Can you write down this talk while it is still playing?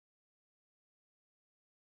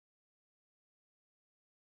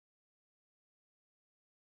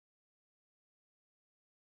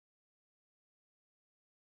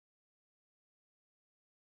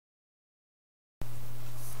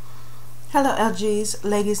Hello LGs,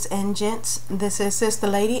 ladies and gents, this is Sister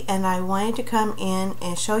Lady, and I wanted to come in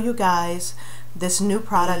and show you guys this new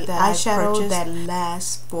product that I purchased that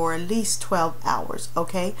lasts for at least 12 hours,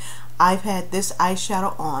 okay? I've had this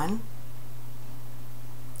eyeshadow on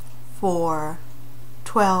for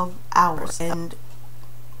 12 hours and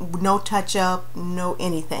no touch up, no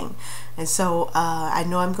anything. And so I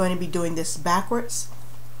know I'm going to be doing this backwards,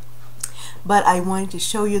 but I wanted to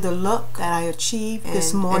show you the look that I achieved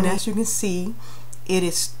this morning. And as you can see, it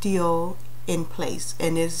is still in place,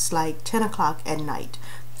 and it's like 10 o'clock at night.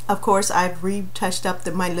 Of course, I've retouched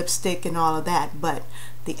up my lipstick and all of that, but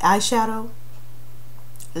the eyeshadow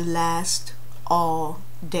lasts all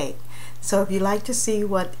day. So if you like to see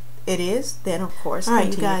what it is, then of course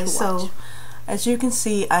continue to watch. So as you can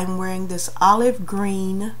see, I'm wearing this olive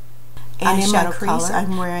green eyeshadow color.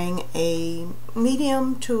 I'm wearing a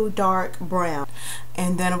medium to dark brown,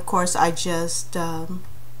 and then of course I just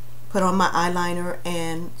put on my eyeliner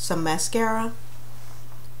and some mascara,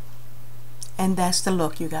 and that's the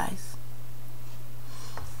look, you guys.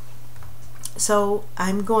 So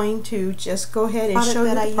I'm going to just go ahead and show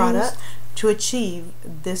you the product to achieve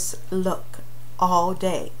this look all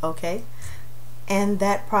day, okay? And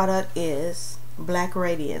that product is Black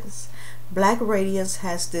Radiance. Black Radiance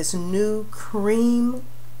has this new cream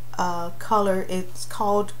color. It's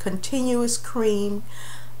called Continuous Cream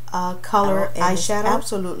color eyeshadow.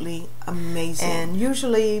 Absolutely amazing. And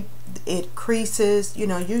usually it creases, you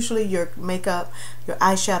know, usually your makeup, your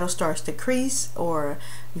eyeshadow starts to crease, or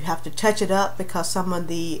you have to touch it up because some of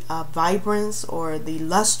the vibrance or the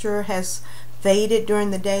luster has faded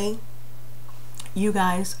during the day. You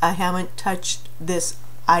guys, I haven't touched this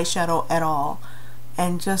eyeshadow at all,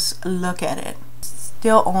 and just look at it,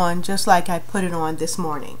 still on just like I put it on this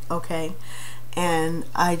morning, okay? And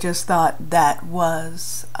I just thought that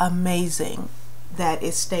was amazing that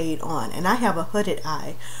it stayed on. And I have a hooded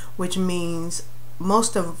eye, which means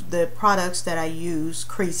most of the products that I use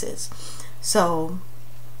creases, so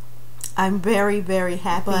I'm very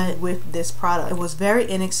happy with this product. It was very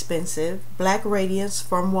inexpensive. Black Radiance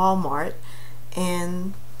from Walmart,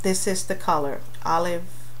 and this is the color olive.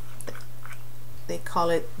 They call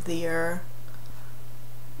it their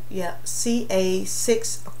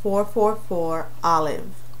CA6444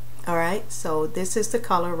 olive. Alright, so this is the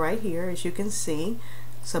color right here. As you can see,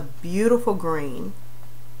 it's a beautiful green,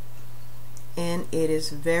 and it is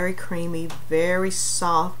very creamy, very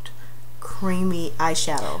soft, creamy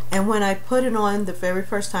eyeshadow. And when I put it on, the very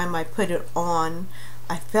first time I put it on,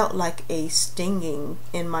 I felt like a stinging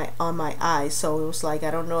on my eyes. So it was like,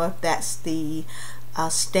 I don't know if that's the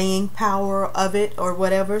staying power of it or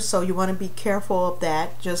whatever, so you want to be careful of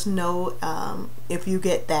that. Just know if you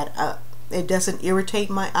get that it doesn't irritate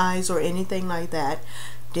my eyes or anything like that,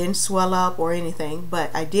 didn't swell up or anything, but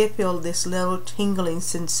I did feel this little tingling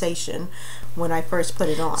sensation when I first put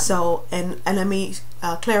it on. So and let me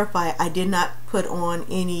clarify, I did not put on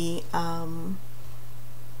any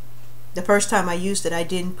the first time I used it, I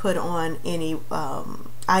didn't put on any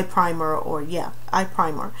eye primer or eye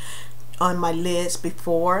primer on my lids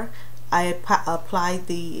before I applied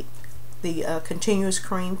the Continuous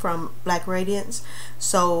Cream from Black Radiance.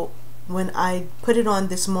 So when I put it on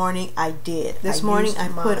this morning, I did. This morning I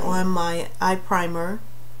put on my eye primer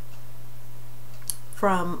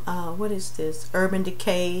from what is this? Urban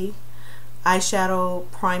Decay eyeshadow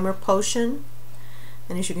primer potion.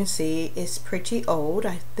 And as you can see, it's pretty old.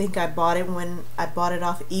 I think I bought it when I bought it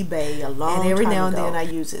off eBay a long time ago. And every now and then I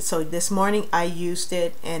use it. So this morning I used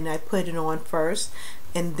it, and I put it on first,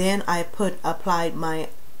 and then I applied my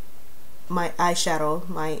eyeshadow,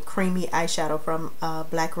 my creamy eyeshadow from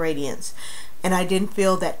Black Radiance, and I didn't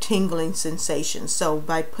feel that tingling sensation. So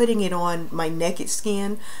by putting it on my naked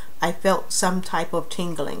skin, I felt some type of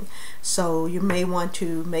tingling. So you may want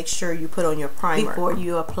to make sure you put on your primer before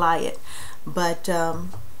you apply it. But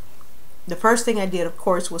the first thing I did, of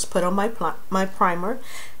course, was put on my primer,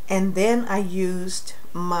 and then I used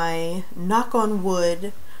my Knock on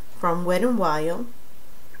Wood from Wet n Wild.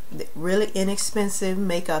 Really inexpensive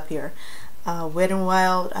makeup here. Wet n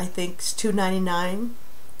Wild, I think, is $2.99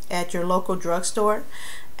 at your local drugstore.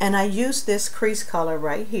 And I used this crease color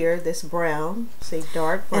right here, this brown, say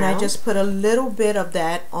dark brown. And I just put a little bit of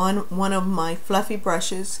that on one of my fluffy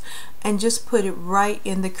brushes and just put it right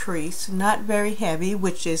in the crease. Not very heavy,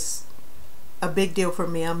 which is a big deal for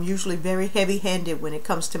me. I'm usually very heavy-handed when it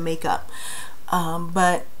comes to makeup.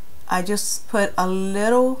 But I just put a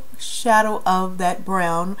little shadow of that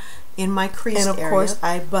brown in my crease area. And of course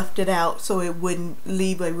I buffed it out so it wouldn't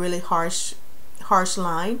leave a really harsh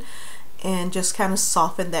line, and just kind of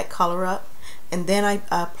soften that color up. And then I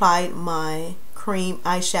applied my Creme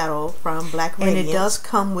eyeshadow from Black Radiance. And it does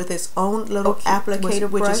come with its own little applicator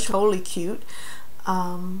brush, which is totally cute.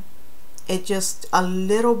 It just a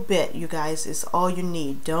little bit, you guys, is all you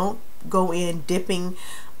need. Don't go in dipping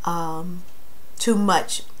too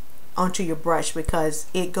much onto your brush, because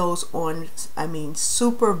it goes on, I mean,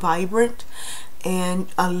 super vibrant, and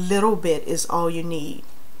a little bit is all you need.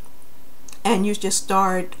 And you just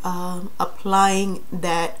start applying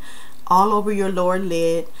that all over your lower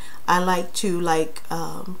lid. I like to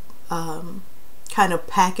kind of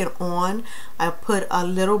pack it on. I put a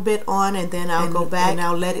little bit on, and then I'll go back and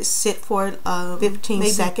I'll let it sit for 15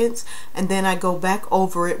 seconds, and then I go back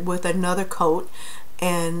over it with another coat,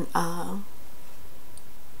 and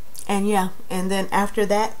yeah, and then after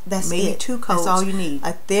that, that's maybe 2 coats. That's all you need.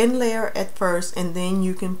 A thin layer at first, and then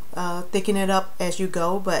you can thicken it up as you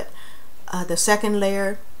go. But the second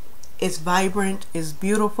layer is vibrant, is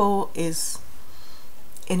beautiful,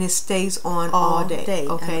 and it stays on all day.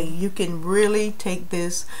 Okay, you can really take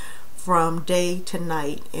this from day to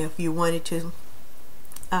night. If you wanted to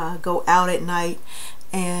go out at night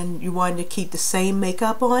and you wanted to keep the same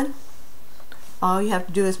makeup on, all you have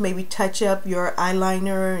to do is maybe touch up your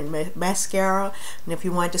eyeliner and mascara, and if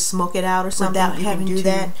you want to smoke it out or something, you can do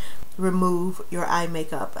that. Remove your eye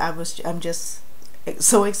makeup. I'm just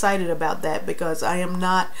so excited about that, because I am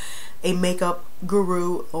not a makeup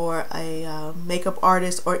guru or a makeup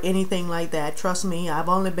artist or anything like that. Trust me, I've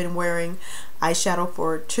only been wearing eyeshadow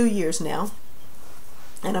for 2 years now,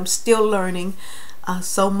 and I'm still learning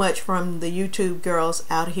so much from the YouTube girls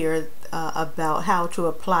out here about how to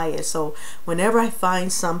apply it. So whenever I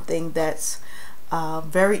find something that's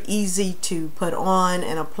very easy to put on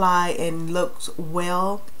and apply and looks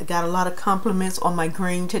well, I got a lot of compliments on my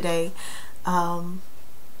green today.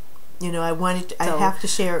 You know, I have to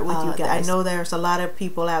share it with you guys. I know there's a lot of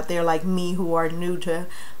people out there like me who are new to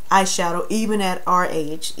eyeshadow, even at our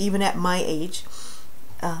age, even at my age,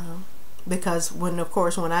 because of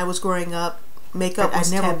course when I was growing up, makeup was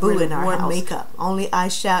taboo in our house. Makeup, only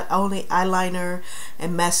eyeshadow, only eyeliner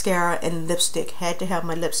and mascara and lipstick. Had to have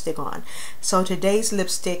my lipstick on. So today's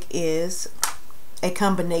lipstick is a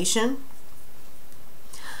combination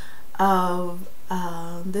of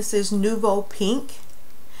this is Nouveau Pink,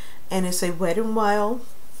 and it's a Wet n Wild,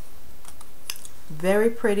 very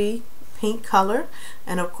pretty pink color,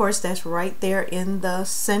 and of course that's right there in the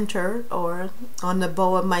center or on the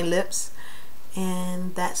bow of my lips,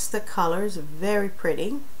 and that's the color. It's very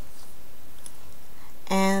pretty.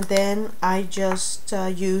 And then I just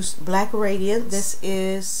used Black Radiance. This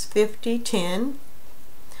is 5010,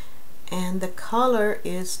 and the color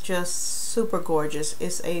is just super gorgeous.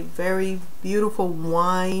 It's a very beautiful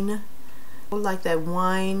wine, like that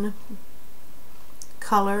wine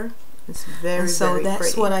color. It's very, so very that's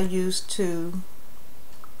pretty. What I used to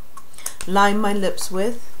line my lips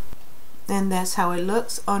with, and that's how it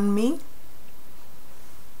looks on me.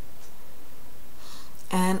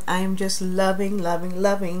 And I'm just loving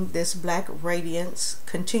this Black Radiance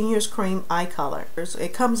Continuous Cream Eye Color.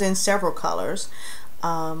 It comes in several colors.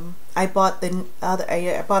 I bought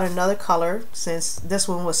another color since this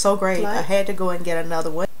one was so great. I had to go and get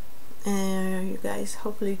another one. And you guys,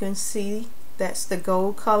 hopefully you can see, that's the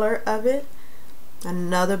gold color of it.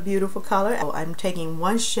 Another beautiful color. I'm taking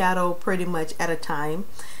one shadow pretty much at a time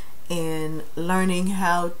and learning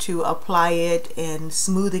how to apply it and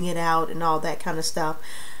smoothing it out and all that kind of stuff.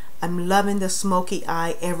 I'm loving the smoky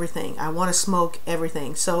eye, everything. I want to smoke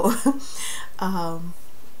everything. So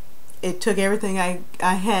it took everything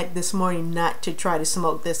I had this morning not to try to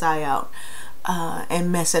smoke this eye out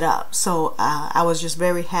and mess it up. So I was just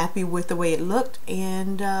very happy with the way it looked,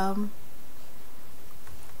 and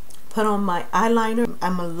put on my eyeliner.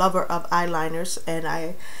 I'm a lover of eyeliners, and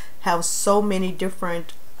I have so many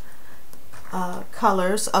different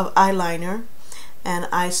colors of eyeliner, and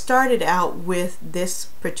I started out with this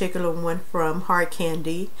particular one from Hard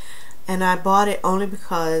Candy, and I bought it only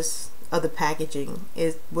because of the packaging.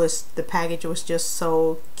 The package was just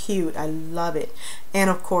so cute. I love it. And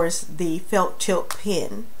of course the felt tip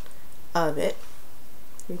pen of it.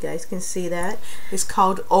 You guys can see that. It's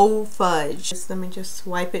called Old Fudge. Let me just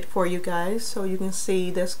wipe it for you guys so you can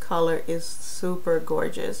see this color is super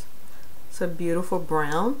gorgeous. It's a beautiful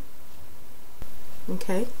brown.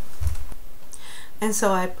 Okay. And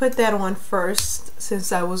so I put that on first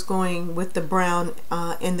since I was going with the brown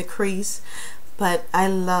in the crease. But I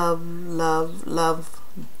love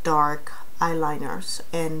dark eyeliners,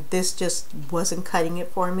 and this just wasn't cutting it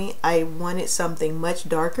for me. I wanted something much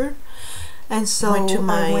darker, and so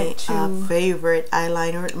I went to favorite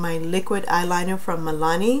eyeliner, my liquid eyeliner from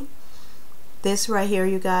Milani, This right here,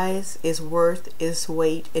 you guys, is worth its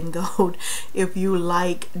weight in gold if you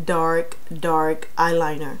like dark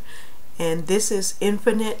eyeliner. And this is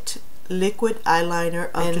Infinite Liquid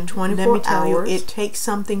Eyeliner up to 24 let me tell hours. you, it takes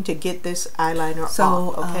something to get this eyeliner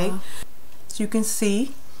off, okay? So you can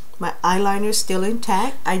see my eyeliner is still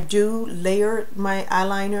intact. I do layer my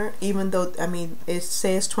eyeliner, even though, I mean, it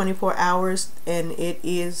says 24 hours and it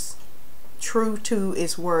is true to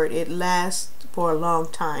its word. It lasts for a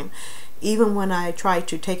long time. Even when I try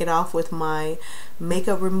to take it off with my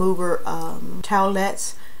makeup remover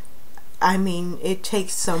towelettes, I mean, it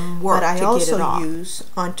takes some work to get it off. But I also use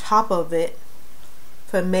on top of it,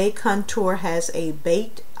 Creme Contour has a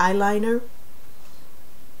baked eyeliner.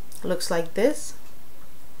 Looks like this.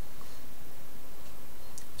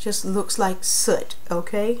 Just looks like soot,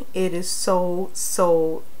 okay? It is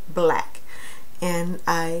so black, and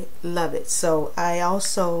I love it. So I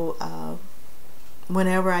also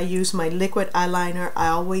whenever I use my liquid eyeliner, I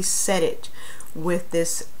always set it with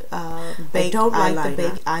this baked eyeliner. I don't like the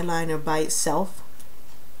baked eyeliner by itself,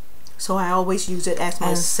 so I always use it as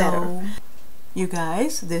my setter. So, you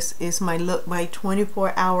guys, this is my look, my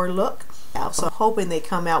 24-hour look. So I'm hoping they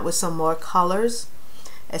come out with some more colors,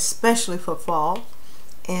 especially for fall.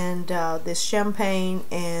 And this champagne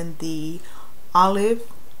and the olive,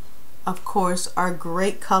 of course, are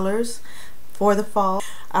great colors for the fall.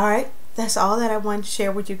 All right, that's all that I wanted to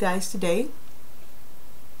share with you guys today.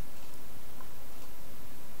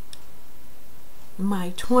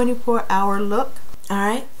 My 24-hour look. All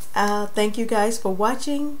right, thank you guys for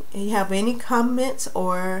watching. If you have any comments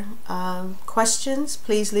or questions,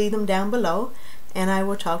 please leave them down below, and I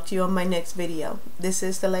will talk to you on my next video. This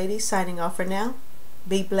is the lady signing off for now.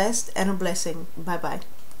 Be blessed and a blessing. Bye bye.